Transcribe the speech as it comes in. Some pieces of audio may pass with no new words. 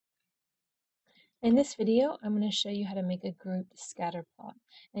In this video, I'm going to show you how to make a grouped scatter plot.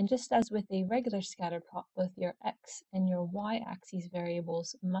 And just as with a regular scatter plot, both your x and your y-axis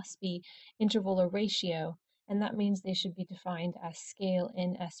variables must be interval or ratio, and that means they should be defined as scale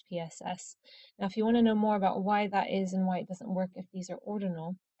in SPSS. Now, if you want to know more about why that is and why it doesn't work if these are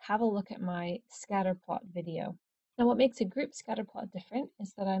ordinal, have a look at my scatter plot video. Now, what makes a group scatter plot different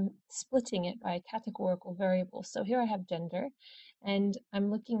is that I'm splitting it by categorical variables. So here I have gender, and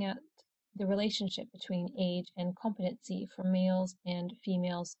I'm looking at the relationship between age and competency for males and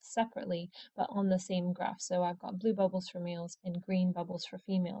females separately, but on the same graph. So I've got blue bubbles for males and green bubbles for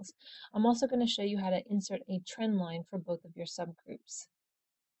females. I'm also going to show you how to insert a trend line for both of your subgroups.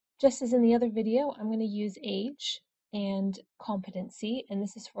 Just as in the other video, I'm going to use age and competency, and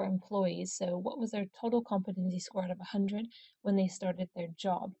this is for employees. So what was their total competency score out of 100 when they started their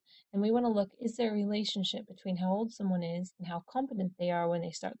job? And we want to look, is there a relationship between how old someone is and how competent they are when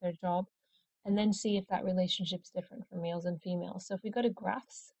they start their job, and then see if that relationship is different for males and females. So if we go to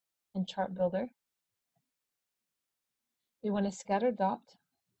Graphs and Chart Builder, we want to scatter dot,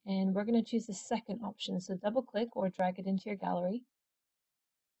 and we're going to choose the second option. So double click or drag it into your gallery.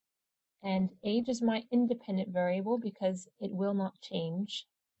 And age is my independent variable because it will not change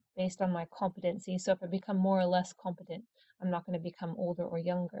based on my competency. So if I become more or less competent, I'm not going to become older or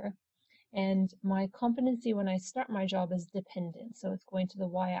younger. And my competency when I start my job is dependent, so it's going to the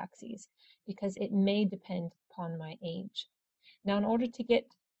y-axis because it may depend upon my age. Now, in order to get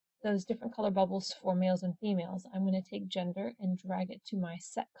those different color bubbles for males and females, I'm going to take gender and drag it to my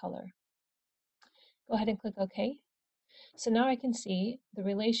set color. Go ahead and click OK. So now I can see the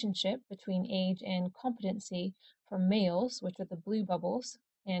relationship between age and competency for males, which are the blue bubbles,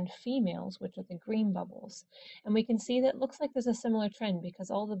 and females, which are the green bubbles. And we can see that it looks like there's a similar trend because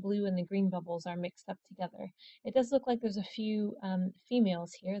all the blue and the green bubbles are mixed up together. It does look like there's a few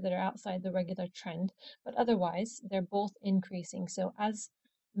females here that are outside the regular trend, but otherwise they're both increasing. So as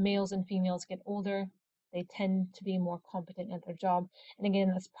males and females get older, they tend to be more competent at their job. And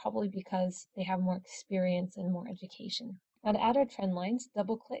again, that's probably because they have more experience and more education. Now to add our trend lines,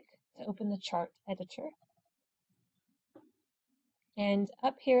 double click to open the chart editor. And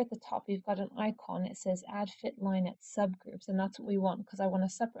up here at the top, we've got an icon. It says add fit line at subgroups, and that's what we want because I want a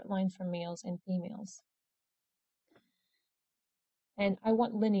separate line for males and females. And I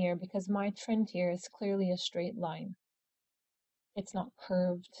want linear because my trend here is clearly a straight line. It's not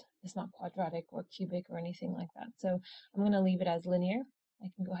curved, it's not quadratic or cubic or anything like that. So I'm going to leave it as linear. I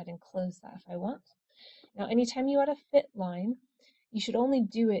can go ahead and close that if I want. Now, anytime you add a fit line, you should only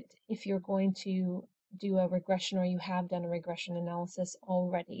do it if you're going to do a regression or you have done a regression analysis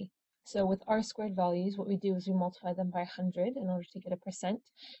already. So with R-squared values, what we do is we multiply them by 100 in order to get a percent.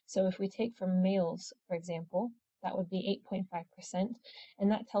 So if we take for males, for example, that would be 8.5%, and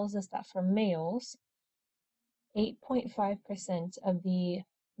that tells us that for males, 8.5% of the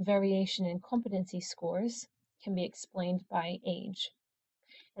variation in competency scores can be explained by age.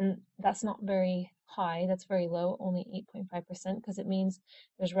 And that's not very high, that's very low, only 8.5%, because it means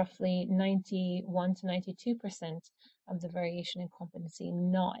there's roughly 91 to 92% of the variation in competency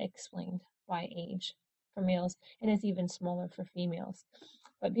not explained by age for males, and it's even smaller for females.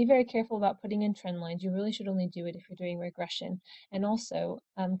 But be very careful about putting in trend lines. You really should only do it if you're doing regression. And also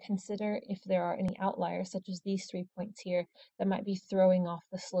consider if there are any outliers, such as these 3 points here, that might be throwing off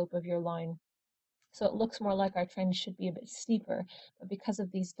the slope of your line. So it looks more like our trend should be a bit steeper, but because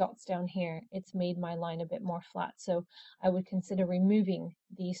of these dots down here, it's made my line a bit more flat. So I would consider removing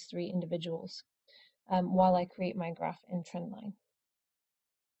these 3 individuals while I create my graph and trend line.